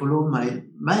taste. I follow my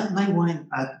wine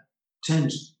had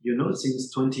changed,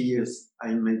 since 20 years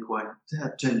I make wine. They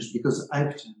have changed because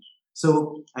I've changed.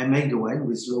 So I make the wine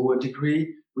with lower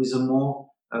degree, with a more,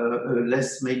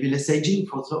 maybe less aging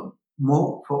for some,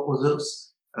 more for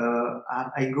others.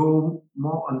 I go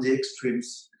more on the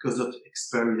extremes because of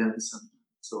experience and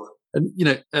so on. And,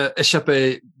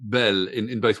 Échappée Belle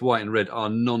in both white and red are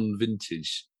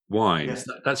non-vintage wines.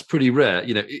 Yeah. That's pretty rare.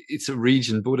 It's a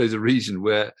region, Bordeaux's a region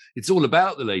where it's all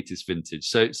about the latest vintage.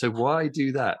 So why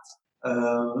do that?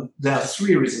 There are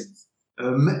three reasons.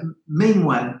 Main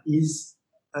one is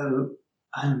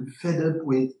I'm fed up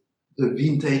with the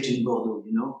vintage in Bordeaux,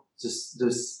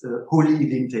 this holy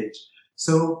vintage.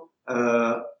 So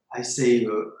I say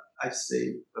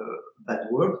bad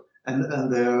word,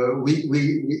 and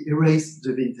we erase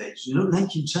the vintage.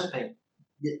 Like in Champagne.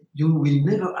 You will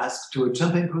never ask to a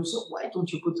champagne producer, why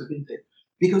don't you put a vintage?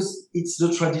 Because it's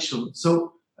the tradition.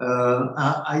 So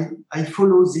I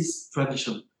follow this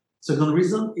tradition. Second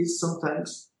reason is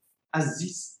sometimes, as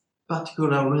this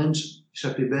particular range,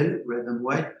 Échappée Belle, red and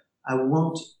white, I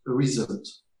want a result.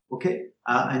 Okay?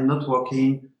 I'm not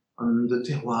working on the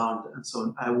terroir and so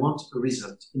on. I want a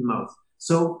result in mouth.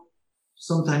 So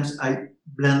sometimes I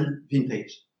blend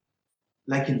vintage,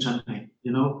 like in Champagne,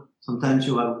 Sometimes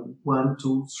you have 1,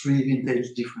 2, 3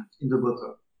 vintage different in the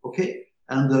bottle. Okay?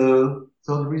 And the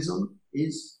third reason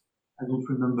is, I don't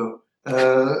remember,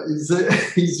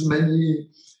 is mainly,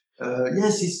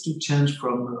 is to change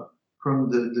from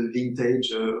the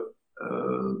vintage,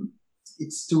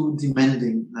 it's too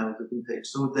demanding now, the vintage.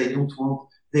 So they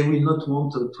will not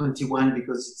want a 21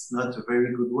 because it's not a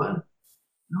very good one.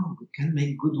 No, we can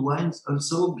make good wines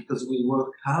also because we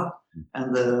work hard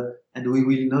and we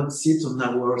will not sit on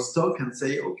our stock and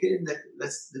say, okay,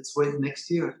 let's wait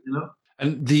next year,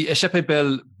 And the Échappée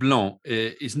Belle Blanc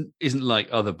isn't like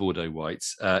other Bordeaux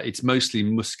whites. It's mostly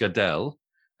Muscadel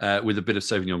with a bit of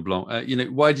Sauvignon Blanc.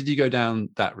 Why did you go down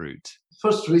that route?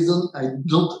 First reason, I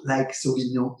don't like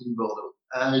Sauvignon in Bordeaux.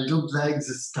 I don't like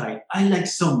the style. I like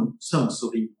some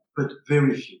Sauvignon, but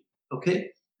very few.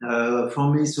 Okay.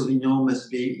 For me, Sauvignon must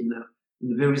be in a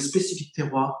very specific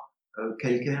terroir,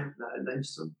 calcaire,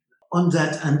 limestone. On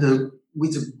that, and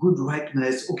with a good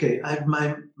ripeness. Okay, I have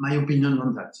my opinion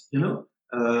on that,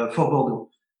 for Bordeaux.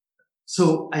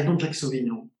 So I don't like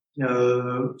Sauvignon.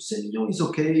 Sauvignon is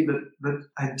okay, but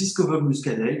I discovered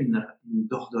Muscadet in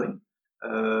Dordogne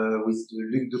with the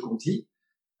Luc de Conti.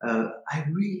 I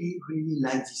really, really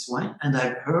like this wine, and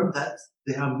I've heard that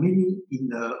there are many in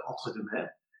Entre-deux-Mers,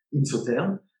 in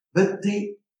Sauternes, but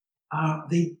they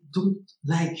don't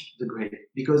like the grape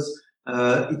because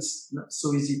it's not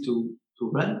so easy to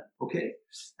run. Okay,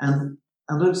 and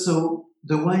also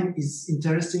the wine is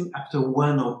interesting after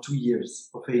 1 or 2 years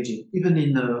of aging, even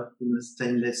in a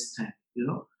stainless tank. you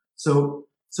know. So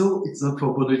it's not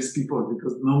for Bordeaux people,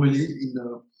 because normally in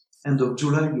end of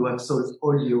July you have sold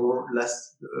all your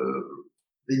last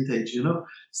vintage, you know.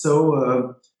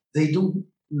 So they don't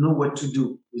know what to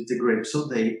do with the grapes, so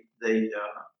they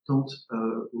don't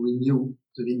renew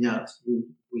the vineyard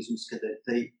with Muscadet.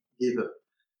 They give up.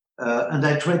 And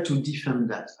I try to defend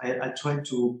that. I try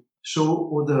to show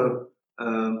other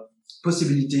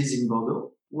possibilities in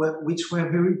Bordeaux, which were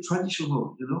very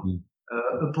traditional, you know.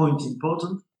 A point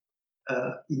important,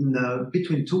 in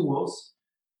between two wars,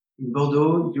 in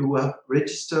Bordeaux, you have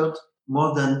registered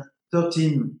more than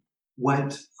 13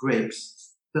 white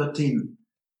grapes. 13.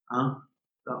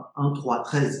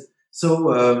 13. So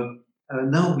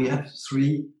now we have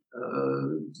 3,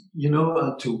 you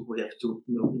know, 2. We have 2,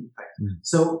 you know, in fact.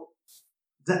 So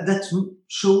that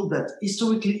show that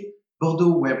historically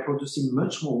Bordeaux were producing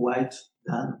much more white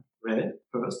than red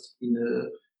first in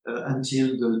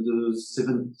until the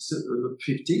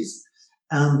 50s,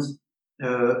 and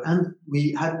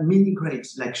we had many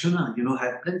grapes like Chenin. You know, I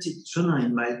had plenty of Chenin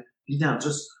in my vineyard.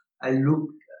 Just I look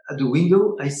at the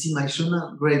window, I see my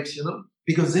Chenin grapes. You know,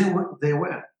 because they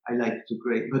were. I like the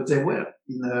grape, but they were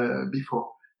in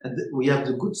before, and we have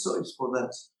the good soils for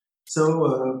that.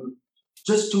 So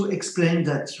just to explain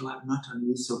that you have not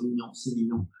only Sauvignon,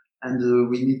 Semillon, and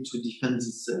we need to defend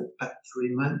this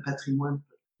patrimoine.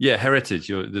 Yeah, heritage.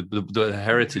 The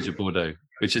heritage of Bordeaux,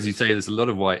 which, as you say, there's a lot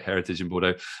of white heritage in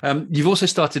Bordeaux. You've also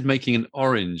started making an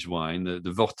orange wine,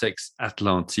 the Vortex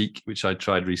Atlantique, which I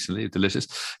tried recently. Delicious.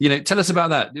 You know, tell us about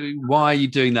that. Why are you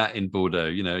doing that in Bordeaux?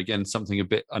 You know, again, something a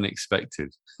bit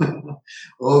unexpected.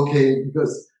 Okay,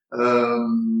 because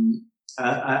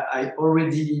I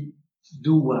already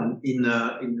do one in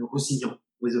Roussillon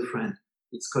with a friend.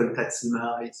 It's called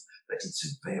Tatsima, but it's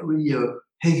a very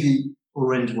heavy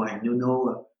orange wine, you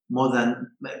know, more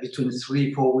than between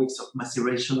 3-4 weeks of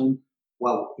maceration.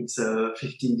 Wow, it's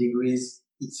 15 degrees.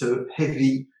 It's a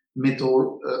heavy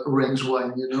metal orange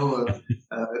wine, you know,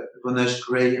 Grenache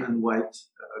gray and white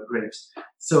grapes.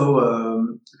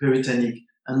 So very tannic.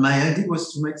 And my idea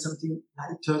was to make something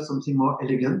lighter, something more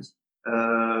elegant,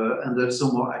 and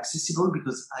also more accessible,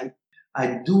 because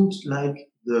I don't like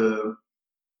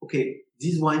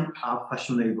these wines are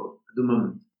fashionable at the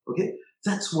moment. Okay.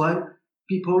 That's why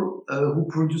people who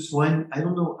produce wine, I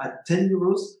don't know, at 10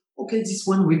 euros, okay, this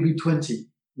one will be 20.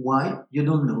 Why? You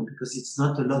don't know, because it's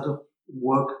not a lot of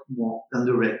work more than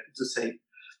the red. It's the same.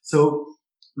 So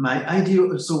my idea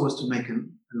also was to make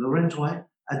an orange wine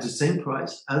at the same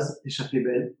price as Échappée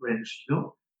Belle range, you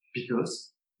know,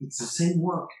 because it's the same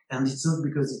work, and it's not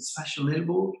because it's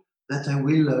fashionable that I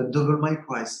will double my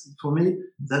price. For me,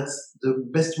 that's the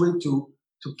best way to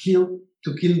kill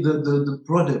the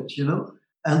product, you know.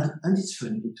 And it's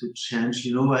funny to change,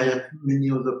 you know. I have many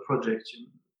other projects. You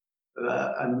know.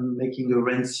 I'm making a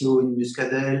Rancio in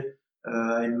Muscadel.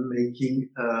 I'm making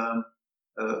a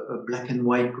black and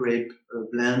white grape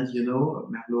blend, you know,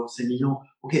 Merlot, Semillon.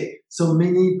 Okay, so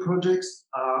many projects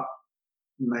are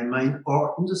in my mind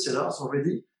or in the cellars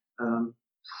already.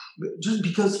 Just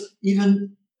because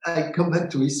even I come back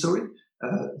to history,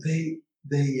 they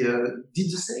did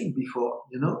the same before,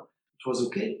 you know. It was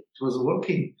okay. It was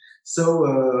working.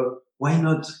 So why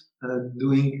not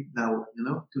doing now, you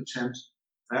know, to change?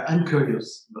 I'm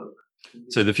curious about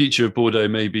that. So the future of Bordeaux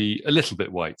may be a little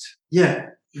bit white. Yeah.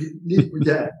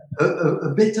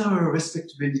 A better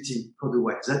respectability for the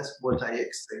white. That's what I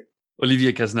expect.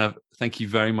 Olivier Cazenave, thank you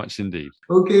very much indeed.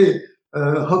 Okay.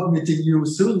 Hope meeting you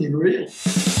soon in real.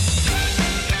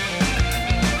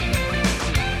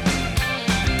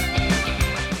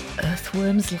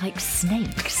 Earthworms like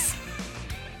snakes.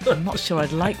 I'm not sure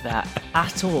I'd like that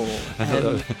at all.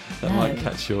 That might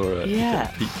catch your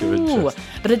pique your interest.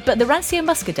 But the Rancio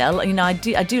Muscadel, you know, I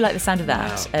do like the sound of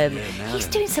that. He's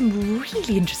doing some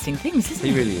really interesting things, isn't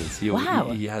he? He really is.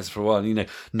 He has for a while. You know,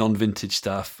 non-vintage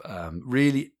stuff.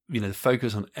 Really, you know, the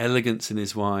focus on elegance in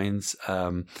his wines.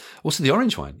 Also the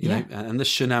orange wine, you know, and the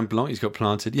Chenin Blanc he's got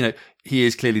planted. You know, he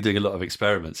is clearly doing a lot of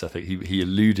experiments. I think he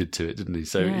alluded to it, didn't he?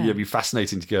 So it'd be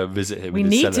fascinating to go and visit him. We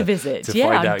need to visit. To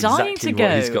find out dying exactly to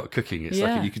go. what he's got cooking. It's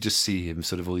like you could just see him,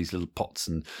 sort of all these little pots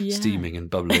and steaming and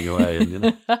bubbling away. And, you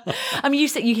know. I mean, you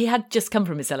said he had just come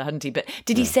from his cellar, hadn't he? But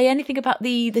did he say anything about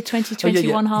the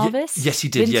 2021 harvest? Yes, he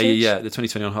did. Vintage? Yeah. The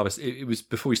 2021 harvest. It was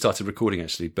before we started recording,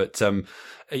 actually. But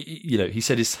you know, he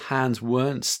said his hands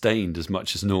weren't stained as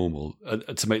much as normal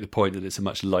to make the point that it's a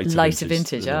much lighter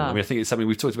vintage. I mean, I think it's something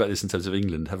we've talked about this in terms of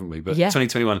England, haven't we? But Yeah.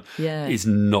 2021 Yeah. is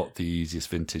not the easiest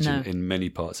vintage No. in many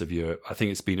parts of Europe. I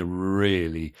think it's been a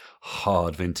really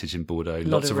hard vintage in Bordeaux.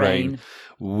 Lot Lots of of rain, rain.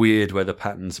 weird weather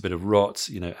patterns, a bit of rot,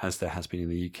 as there has been in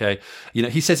the UK.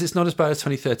 He says it's not as bad as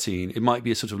 2013. It might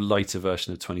be a sort of lighter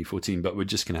version of 2014, but we're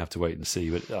just going to have to wait and see.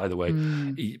 But either way,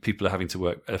 people have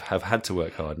had to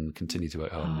work hard and continue to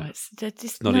work hard. Oh,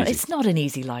 it's not easy. it's not an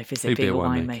easy life, is it, Who'd be being a a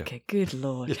winemaker? winemaker? Good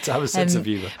Lord. You have to have a sense of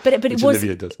humour, But it which was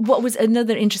Olivia does. what was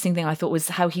another interesting thing I thought was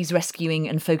how he's rescuing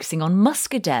and focusing on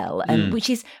muscadel, which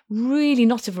is really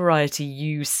not a variety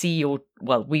you see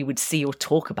we would see or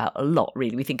talk about a lot,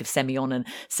 really. We think of Semillon and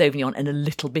Sauvignon and a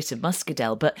little bit of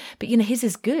muscadel, but his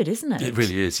is good, isn't it? It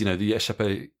really is. The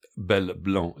Échappée Belle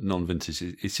Blanc non-vintage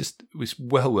it's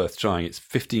well worth trying. It's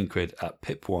 15 quid at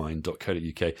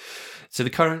pipwine.co.uk. So the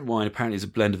current wine apparently is a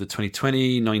blend of the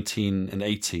 2020, 19 and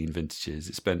 18 vintages.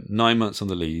 It spent 9 months on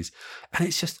the lees, and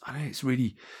it's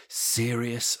really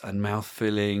serious and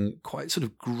mouth-filling, quite sort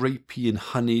of grapey and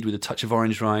honeyed with a touch of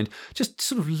orange rind, just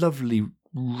sort of lovely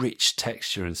rich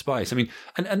texture and spice. I mean,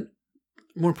 and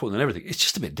more important than everything, it's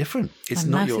just a bit different. It's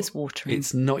My not mouth your, is watering.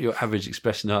 It's not your average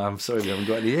expression. No, I'm sorry, we haven't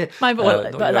got any here. I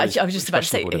was I just about to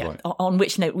say, on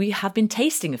which note, we have been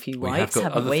tasting a few whites,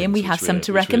 haven't we? And we have some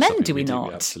to recommend, do we not?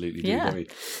 We absolutely do. Yeah. Don't we?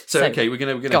 So okay, we're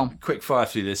going to quick fire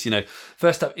through this.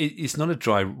 First up, it's not a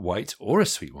dry white or a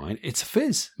sweet wine. It's a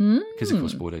fizz, because of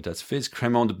course Bordeaux does fizz.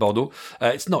 Crémant de Bordeaux.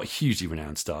 It's not a hugely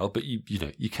renowned style, but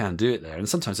you can do it there. And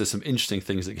sometimes there's some interesting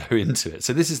things that go into it.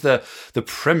 So this is the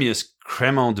Premier's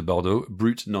Crémant de Bordeaux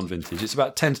Brut non-vintage. It's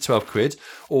about 10 to 12 quid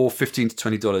or $15 to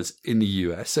 $20 in the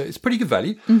US. So it's pretty good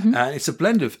value. And it's a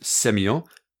blend of Semillon,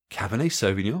 Cabernet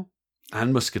Sauvignon,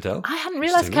 and Muscadel. I hadn't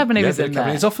realised Cabernet was in there.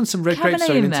 There's often some red grapes Cabernet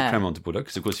thrown in into there. Crémant de Bordeaux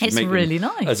because, of course, you It's make really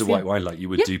them nice, as a white wine like you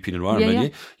would do Pinot Noir,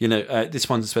 wouldn't you? This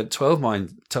one spent 12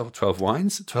 months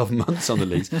on the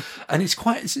lees, and it's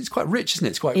quite rich, isn't it?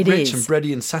 It's quite rich and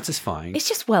bready and satisfying. It's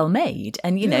just well made,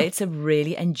 and it's a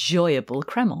really enjoyable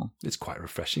Crémant. It's quite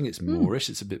refreshing. It's Moorish.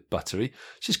 It's a bit buttery.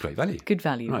 It's just great value. Good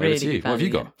value, Right, really over to you. good value. What have you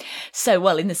got? Yeah. So,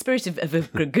 well, in the spirit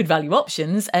of good value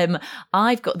options,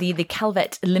 I've got the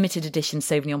Calvet limited edition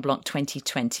Sauvignon Blanc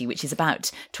 2020, which is about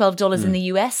 $12 in the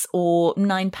US or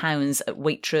 £9 at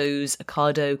Waitrose,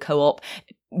 Ocado, Co-op.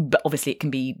 But obviously it can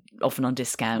be often on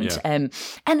discount. Yeah.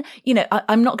 And,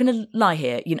 I'm not going to lie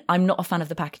here. I'm not a fan of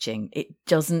the packaging. It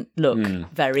doesn't look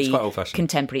very quite old-fashioned.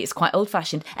 contemporary. It's quite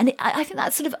old-fashioned. And I think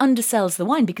that sort of undersells the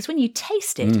wine because when you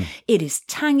taste it, it is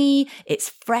tangy, it's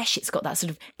fresh, it's got that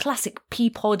sort of classic pea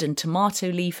pod and tomato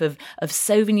leaf of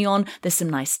Sauvignon. There's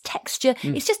some nice texture.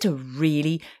 It's just a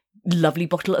really lovely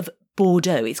bottle of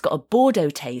Bordeaux. It's got a Bordeaux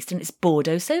taste and it's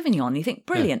Bordeaux Sauvignon. You think,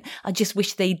 brilliant. I just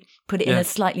wish they'd put it in a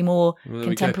slightly more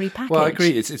contemporary package. Well, I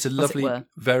agree. It's a lovely, were.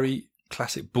 very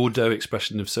classic Bordeaux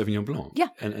expression of Sauvignon Blanc. Yeah.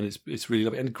 And it's really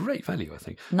lovely and great value, I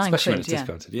think. 9 especially when quid, it's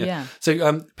discounted. Yeah.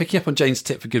 So picking up on Jane's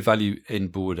tip for good value in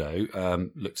Bordeaux,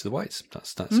 look to the whites.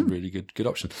 That's a really good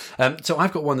option. So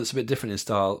I've got one that's a bit different in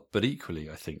style, but equally,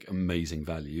 I think, amazing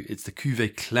value. It's the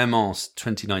Cuvée Clémence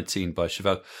 2019 by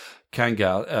Cheval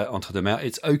Cangal Entre deux Mers.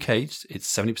 It's oak aged. It's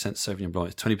 70% Sauvignon Blanc.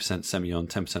 It's 20% Semillon,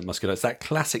 10% Muscadel. It's that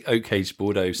classic oak aged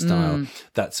Bordeaux style,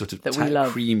 that sort of we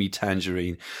love. creamy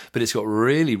tangerine, but it's got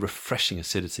really refreshing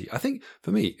acidity. I think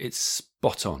for me, it's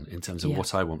spot on in terms of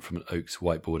what I want from an oaked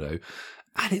white Bordeaux.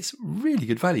 And it's really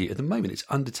good value. At the moment, it's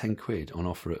under 10 quid on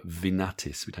offer at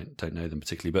Vinatis. We don't know them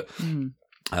particularly, but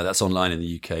that's online in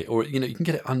the UK, or you can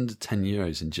get it under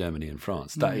 €10 in Germany and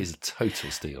France. That is a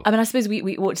total steal. I mean, I suppose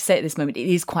we ought to say at this moment,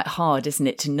 it is quite hard, isn't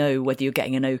it, to know whether you're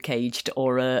getting an oak aged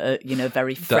or a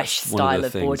very fresh style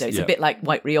of Bordeaux. It's a bit like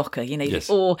white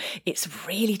Rioja, or it's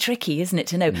really tricky, isn't it,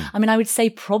 to know? I mean, I would say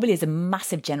probably as a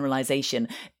massive generalisation,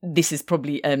 this is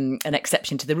probably an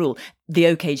exception to the rule. The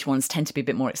oak aged ones tend to be a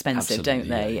bit more expensive,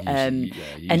 Absolutely, don't they?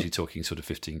 Usually talking sort of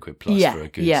 15 quid plus for a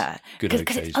good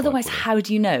oak aged. Otherwise, how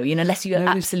do you know? Unless you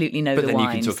absolutely know the wine. But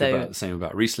then you can talk about the same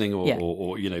about Riesling or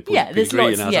there's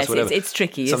Pinot lots. Gris, whatever. It's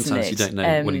tricky, isn't it? Sometimes you don't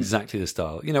know what exactly the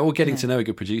style, or getting to know a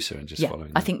good producer and just following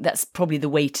them. I think that's probably the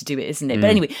way to do it, isn't it? But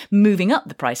anyway, moving up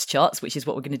the price charts, which is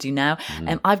what we're going to do now,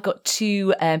 I've got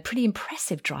two pretty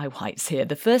impressive dry whites here.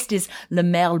 The first is Le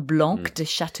Merle Blanc de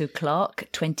Chateau Clark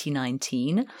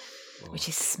 2019. Which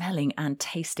is smelling and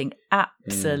tasting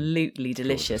absolutely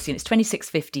delicious. It's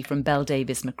 $26.50 from Belle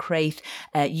Davis McCraith,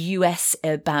 US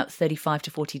about $35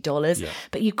 to $40.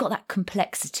 But you've got that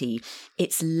complexity.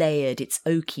 It's layered, it's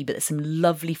oaky, but there's some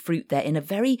lovely fruit there in a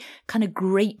very kind of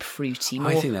grapefruity,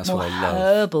 more, I think that's more what I love.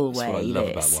 herbal That's way. what I love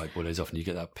about white Bordeaux. Often you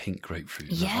get that pink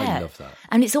grapefruit. Yeah, I love that.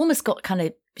 And it's almost got kind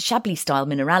of Chablis style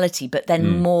minerality, but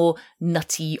then more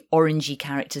nutty, orangey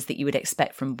characters that you would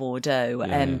expect from Bordeaux.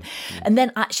 And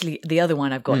then actually the other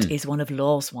one I've got is one of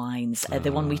Lore's wines,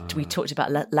 the one we talked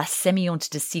about, La Sémillante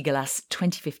de Cigalas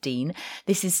 2015.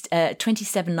 This is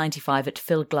 $27.95 at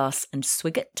Fill Glass and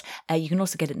Swiget. You can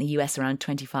also get it in the US around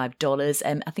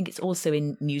 $25. I think it's also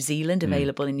in New Zealand,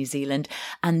 available in New Zealand.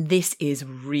 And this is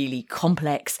really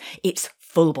complex. It's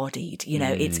full-bodied,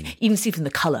 it's, you can see from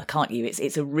the colour, can't you?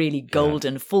 It's a really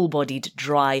golden, full-bodied,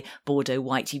 dry Bordeaux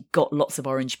white. You've got lots of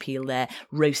orange peel there,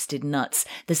 roasted nuts.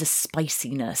 There's a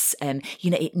spiciness.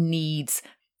 It needs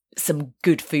some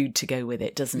good food to go with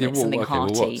it, doesn't it? Something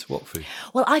hearty. What food?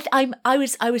 Well,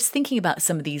 I was thinking about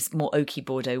some of these more oaky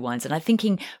Bordeaux wines, and I'm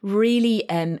thinking really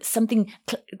something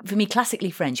for me classically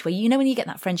French, where when you get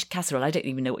that French casserole, I don't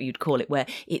even know what you'd call it, where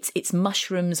it's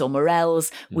mushrooms or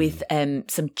morels with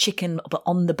some chicken but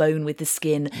on the bone with the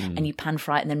skin, and you pan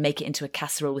fry it and then make it into a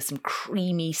casserole with some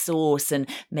creamy sauce and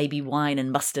maybe wine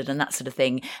and mustard and that sort of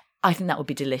thing. I think that would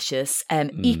be delicious.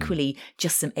 Equally,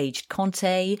 just some aged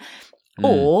Comté.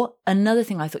 Or another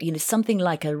thing I thought, something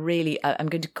like a really, I'm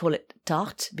going to call it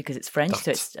tarte because it's French,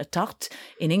 so it's a tarte.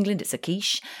 In England, it's a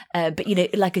quiche. But,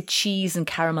 like a cheese and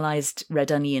caramelized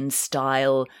red onion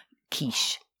style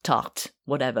quiche, tarte,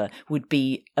 whatever, would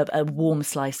be a warm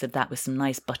slice of that with some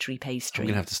nice buttery pastry. I'm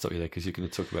going to have to stop you there because you're going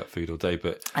to talk about food all day.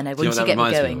 But I know, do you know what that get me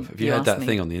reminds me going, of? Have you heard that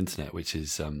thing on the internet, which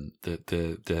is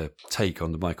the take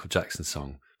on the Michael Jackson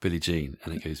song, Billie Jean,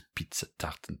 and it goes pizza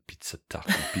tarte and pizza tarte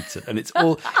and pizza, and it's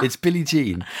Billie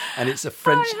Jean, and it's a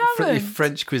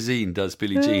French cuisine does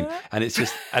Billie Jean, and it's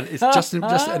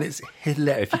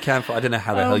hilarious. If you can, I don't know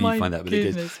how the hell you find that, but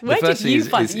it goes. Where the first did you thing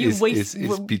find is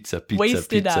pizza,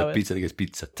 wasted hours. pizza. And it goes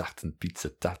pizza tarte and pizza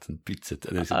tarte and pizza.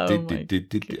 And it's anyway,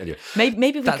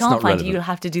 maybe if we can't find it, you'll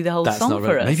have to do the whole song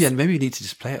for us. Maybe we need to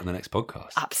just play it on the next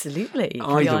podcast. Absolutely.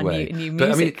 Either way, new but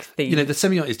music theme. the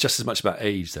Semillon is just as much about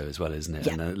age though as well, isn't it?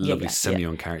 And a lovely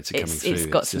Semillon character coming through. It's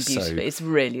got some beauty. It's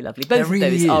really lovely. Both of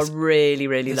those are really,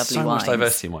 really lovely so wines. Much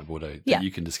diversity in white Bordeaux that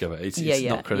you can discover. It's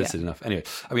not credited enough. Anyway,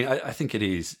 I think it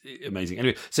is amazing.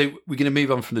 Anyway, so we're going to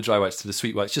move on from the dry whites to the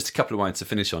sweet whites. Just a couple of wines to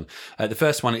finish on. The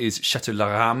first one is Chateau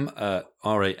Larame,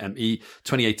 R-A-M-E,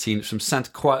 2018 from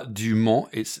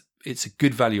Sainte-Croix-du-Mont. It's a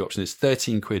good value option. It's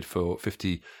 13 quid for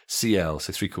 50 CL,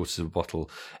 so 3/4 of a bottle,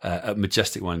 at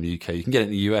Majestic Wine in the UK. You can get it in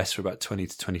the US for about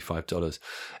 $20 to $25.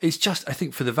 It's just, I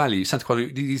think, for the value, Sainte Croix,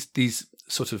 these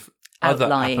sort of other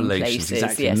appellations, places,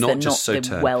 exactly, yes, not just not Sauternes.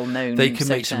 The well-known they can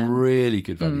make Sauternes. some really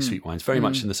good value sweet wines, very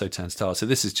much in the Sauternes style. So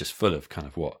this is just full of kind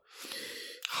of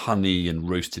honey and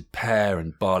roasted pear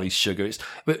and barley sugar.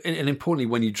 And importantly,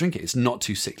 when you drink it, it's not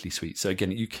too sickly sweet. So again,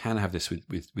 you can have this with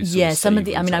some of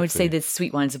the. I would say the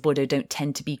sweet wines of Bordeaux don't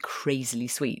tend to be crazily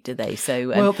sweet, do they?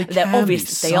 So they're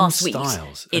obvious. They are sweet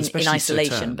styles, in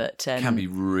isolation, Sauternes, but can be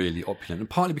really opulent, and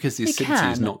partly because the acidity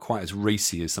is not quite as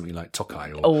racy as something like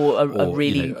Tokaj or a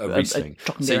Riesling.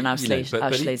 Trockenbeer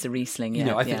and Riesling.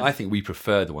 I think we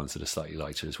prefer the ones that are slightly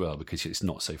lighter as well because it's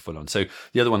not so full on. So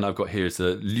the other one that I've got here is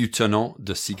the Lieutenant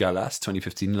de Cigalas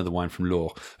 2015, another wine from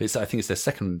Lore. I think it's their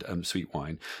second sweet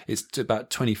wine. It's about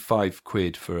 25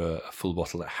 quid for a full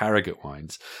bottle at Harrogate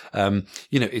Wines.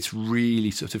 It's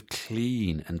really sort of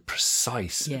clean and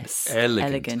precise, and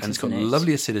elegant, and it's got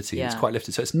lovely acidity. Yeah. It's quite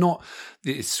lifted, so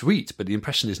it's sweet, but the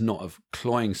impression is not of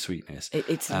cloying sweetness.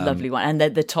 It's a lovely wine,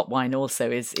 and the top wine also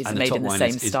is made in the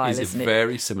same style, isn't it? It's a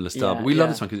very similar style, but we love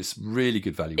this one because it's really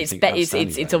good value.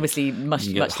 It's obviously much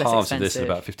less expensive. Halves of this at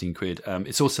about 15 quid.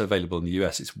 It's also available in the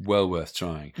US. It's well worth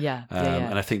trying.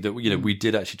 And I think that we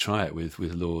did actually try it with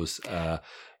Lore's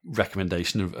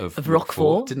recommendation of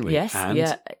Roquefort, didn't we? Yes,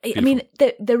 beautiful. I mean,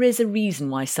 there is a reason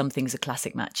why some things are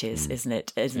classic matches, isn't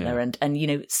it? Isn't there? And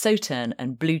Sauternes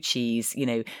and blue cheese,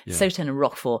 Sauternes and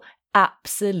Roquefort.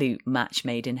 Absolute match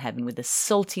made in heaven with the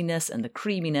saltiness and the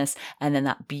creaminess, and then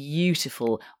that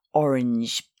beautiful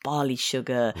orange barley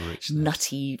sugar richness,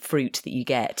 nutty fruit that you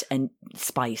get, and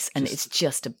spice, and it's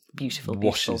just a beautiful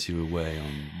washes you away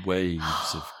on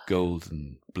waves of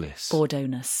golden bliss.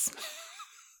 Bordeaux-ness.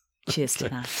 Cheers to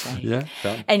that. Yeah.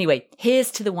 Anyway, here's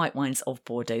to the white wines of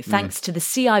Bordeaux. Thanks to the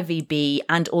CIVB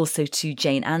and also to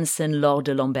Jane Anson, Laure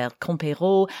de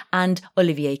Lambert-Comperot and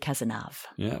Olivier Cazenave.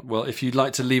 Yeah, well, if you'd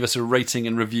like to leave us a rating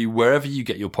and review wherever you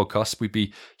get your podcasts, we'd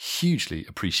be hugely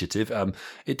appreciative.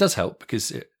 It does help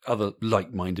because it other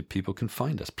like-minded people can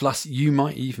find us. Plus, you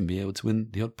might even be able to win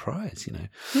the odd prize,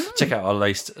 Check out our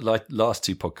last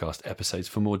 2 podcast episodes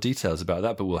for more details about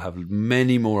that, but we'll have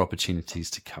many more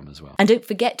opportunities to come as well. And don't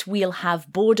forget, we'll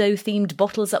have Bordeaux-themed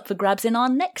bottles up for grabs in our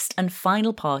next and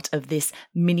final part of this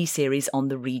mini-series on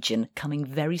the region, coming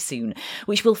very soon,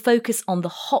 which will focus on the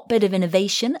hotbed of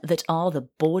innovation that are the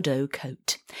Bordeaux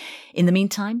Côte. In the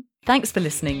meantime, thanks for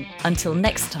listening. Until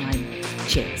next time,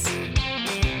 cheers.